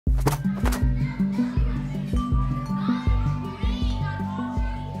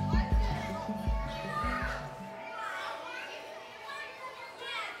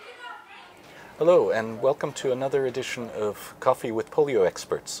Hello and welcome to another edition of Coffee with Polio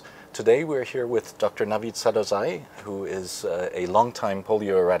Experts. Today we're here with Dr. Naveed Sadozai, who is a longtime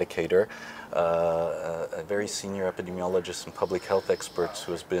polio eradicator, a very senior epidemiologist and public health expert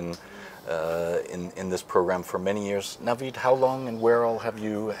who has been in this program for many years. Naveed, how long and where all have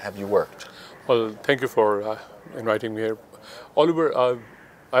you worked? Well, thank you for inviting me here. Oliver,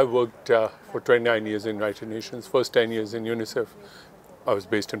 I worked for 29 years in United Nations, first 10 years in UNICEF. I was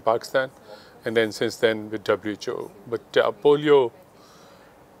based in Pakistan, and then since then with WHO. But polio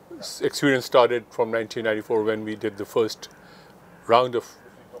experience started from 1994 when we did the first round of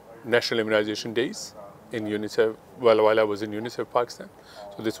national immunization days in UNICEF, while I was in UNICEF Pakistan.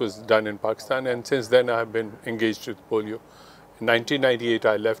 So this was done in Pakistan, and since then I have been engaged with polio. In 1998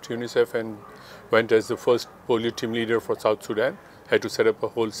 I left UNICEF and went as the first polio team leader for South Sudan. Had to set up a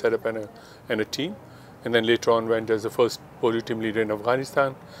whole setup and a team. And then later on went as the first polio team leader in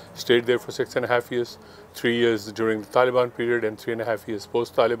Afghanistan, stayed there for 6.5 years, 3 years during the Taliban period and 3.5 years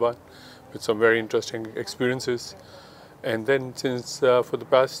post-Taliban with some very interesting experiences. And then since for the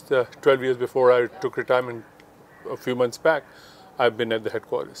past 12 years before I took retirement a few months back, I've been at the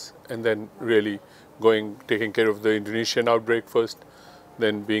headquarters and then really taking care of the Indonesian outbreak first,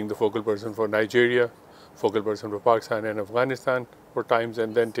 then being the focal person for Nigeria, focal person for Pakistan and Afghanistan for times,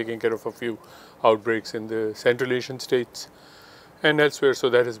 and then taking care of a few outbreaks in the Central Asian states and elsewhere. So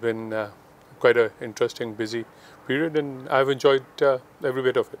that has been quite an interesting, busy period, and I've enjoyed every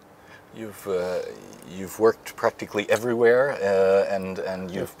bit of it. You've worked practically everywhere,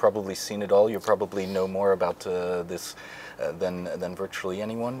 and you've probably seen it all. You probably know more about this than virtually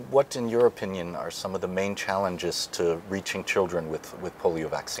anyone. What, in your opinion, are some of the main challenges to reaching children with polio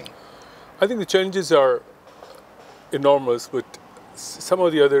vaccine? I think the challenges are enormous, but some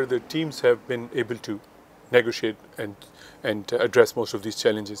of the teams have been able to negotiate and address most of these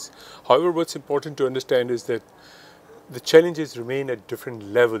challenges. However, what's important to understand is that the challenges remain at different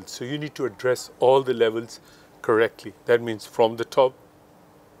levels, so you need to address all the levels correctly. That means from the top,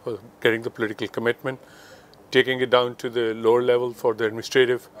 getting the political commitment, taking it down to the lower level for the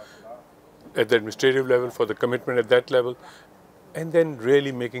administrative, at the administrative level for the commitment at that level, and then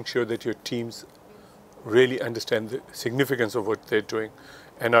really making sure that your teams really understand the significance of what they're doing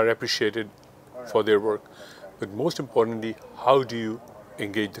and are appreciated for their work. But most importantly, how do you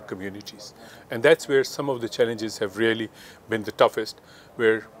engage the communities? And that's where some of the challenges have really been the toughest,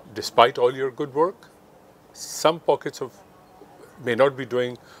 where despite all your good work, some pockets of may not be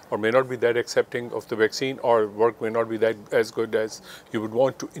doing or may not be that accepting of the vaccine, or work may not be that as good as you would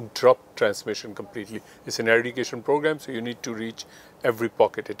want to interrupt transmission completely. It's an eradication program, so you need to reach every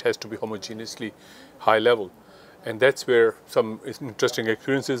pocket. It has to be homogeneously high level. And that's where some interesting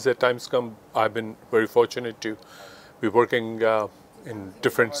experiences at times come. I've been very fortunate to be working in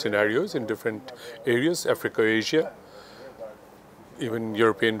different scenarios, in different areas, Africa, Asia, even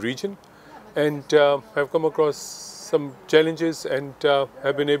European region, and have come across some challenges and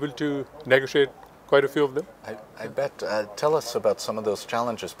have been able to negotiate quite a few of them. I bet. Tell us about some of those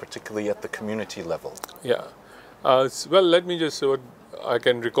challenges, particularly at the community level. Yeah. Well, let me just, I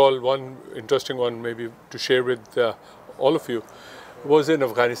can recall one interesting one maybe to share with all of you, was in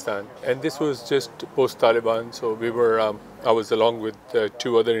Afghanistan, and this was just post-Taliban. So we were, I was along with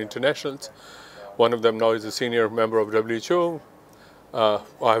two other internationals. One of them now is a senior member of WHO. I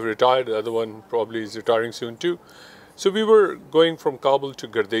have retired, the other one probably is retiring soon too. So we were going from Kabul to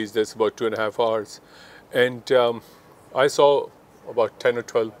Gardez, that's about 2.5 hours. And I saw about 10 or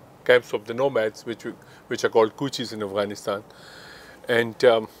 12 camps of the nomads, which are called Kuchis in Afghanistan. And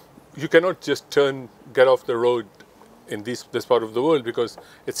you cannot just get off the road in this part of the world because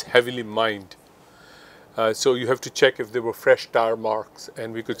it's heavily mined. So you have to check if there were fresh tire marks,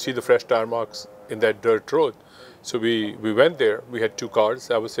 and we could see the fresh tire marks in that dirt road. So we went there. We had two cars.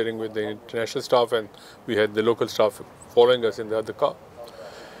 I was sitting with the international staff, and we had the local staff following us in the other car.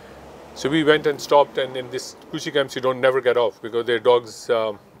 So we went and stopped, and in this Kuchi camps you don't never get off because their dogs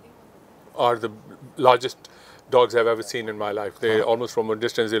are the largest dogs I've ever seen in my life. They almost from a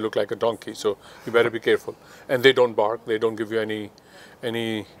distance they look like a donkey, so you better be careful. And they don't bark. They don't give you any.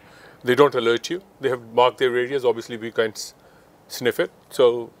 They don't alert you. They have marked their areas. Obviously we can't sniff it,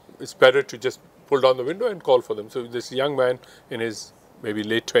 so it's better to just pull down the window and call for them. So this young man in his maybe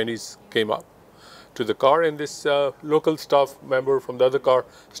late 20s came up to the car, and this local staff member from the other car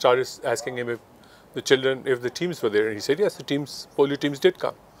started asking him if the teams were there, and he said yes, the polio teams did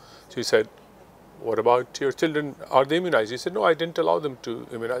come. So he said, what about your children? Are they immunized? He said, no, I didn't allow them to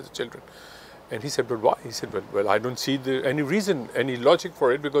immunize the children. And he said, but why? He said, well, I don't see any reason, any logic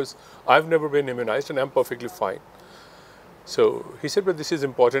for it, because I've never been immunized and I'm perfectly fine. So he said, but this is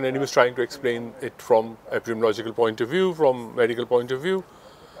important, and he was trying to explain it from epidemiological point of view, from medical point of view.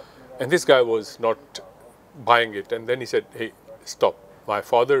 And this guy was not buying it. And then he said, hey, stop. My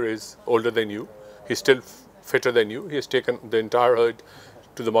father is older than you. He's still fitter than you. He has taken the entire herd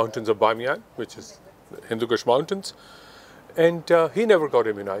to the mountains of Bamiyan, which is the Hindu Kush mountains. And he never got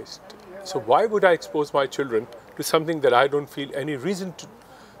immunized. So why would I expose my children to something that I don't feel any reason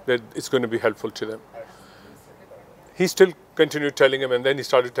that it's going to be helpful to them? He still continued telling him, and then he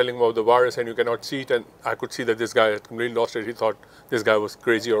started telling him about the virus, and you cannot see it. And I could see that this guy had completely lost it. He thought this guy was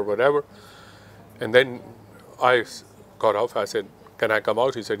crazy or whatever. And then I got off. I said, can I come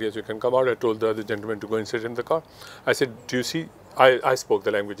out? He said, yes, you can come out. I told the other gentleman to go and sit in the car. I said, do you see? I spoke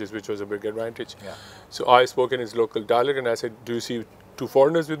the languages, which was a big advantage. Yeah. So I spoke in his local dialect, and I said, do you see 2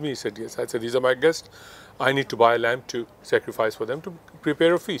 foreigners with me? He said, yes. I said, these are my guests. I need to buy a lamb to sacrifice for them to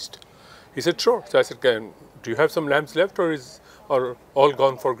prepare a feast. He said, sure. So I said, do you have some lambs left, or are all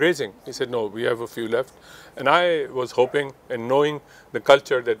gone for grazing? He said, no, we have a few left. And I was hoping and knowing the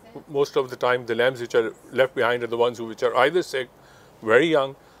culture that most of the time the lambs which are left behind are the ones which are either sick, very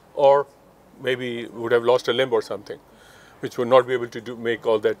young, or maybe would have lost a limb or something, which would not be able to make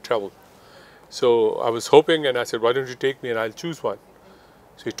all that travel. So I was hoping, and I said, why don't you take me and I'll choose one.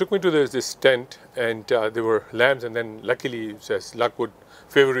 So he took me to this tent, and there were lambs, and then luckily, he says, luck would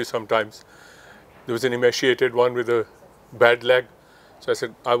favor you sometimes. There was an emaciated one with a bad leg. So I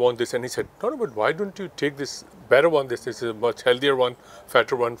said, I want this. And he said, no, but why don't you take this better one? This is a much healthier one,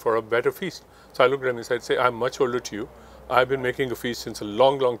 fatter one for a better feast. So I looked at him and said, say, I'm much older to you. I've been making a feast since a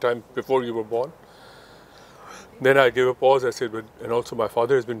long, long time before you were born. Then I gave a pause. I said, but, and also my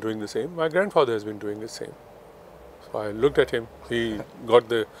father has been doing the same. My grandfather has been doing the same. So I looked at him. He got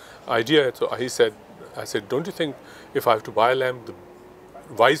the idea. So he said, I said, don't you think if I have to buy a lamb, the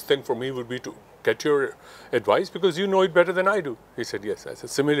wise thing for me would be to get your advice, because you know it better than I do? He said, yes. I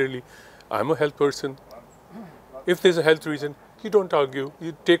said, similarly, I'm a health person. If there's a health reason, you don't argue.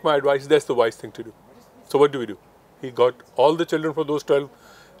 You take my advice. That's the wise thing to do. So what do? He got all the children for those 12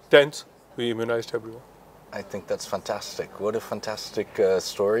 tents. We immunized everyone. I think that's fantastic. What a fantastic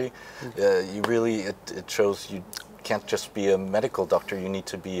story. You really, it shows you can't just be a medical doctor. You need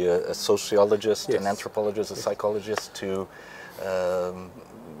to be a sociologist, yes, an anthropologist, a yes, psychologist to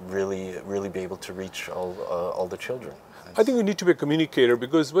really be able to reach all the children. I think you need to be a communicator,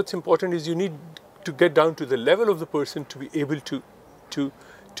 because what's important is you need to get down to the level of the person to be able to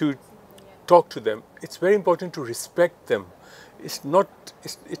talk to them. It's very important to respect them. It's not.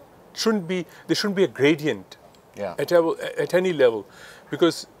 It shouldn't be. There shouldn't be a gradient. Yeah. At any level,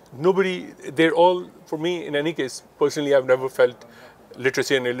 because nobody. They're all, for me, in any case, personally, I've never felt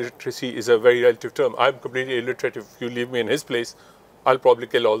literacy and illiteracy is a very relative term. I'm completely illiterate. If you leave me in his place, I'll probably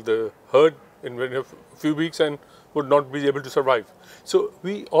kill all the herd in a few weeks and would not be able to survive. So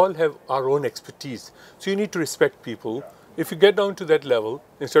we all have our own expertise. So you need to respect people. If you get down to that level,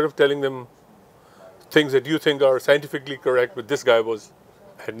 instead of telling them things that you think are scientifically correct, but this guy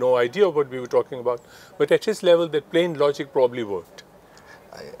had no idea what we were talking about, but at his level, that plain logic probably worked.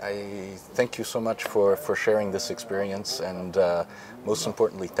 I thank you so much for sharing this experience, and most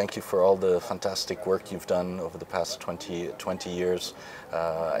importantly, thank you for all the fantastic work you've done over the past 20 years.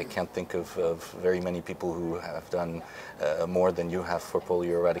 I can't think of very many people who have done more than you have for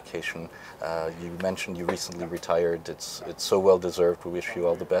polio eradication. You mentioned you recently retired. It's so well deserved. We wish you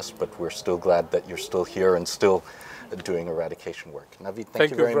all the best, but we're still glad that you're still here and still doing eradication work. Naveed,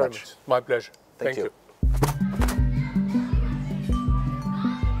 thank you very much. My pleasure. Thank you.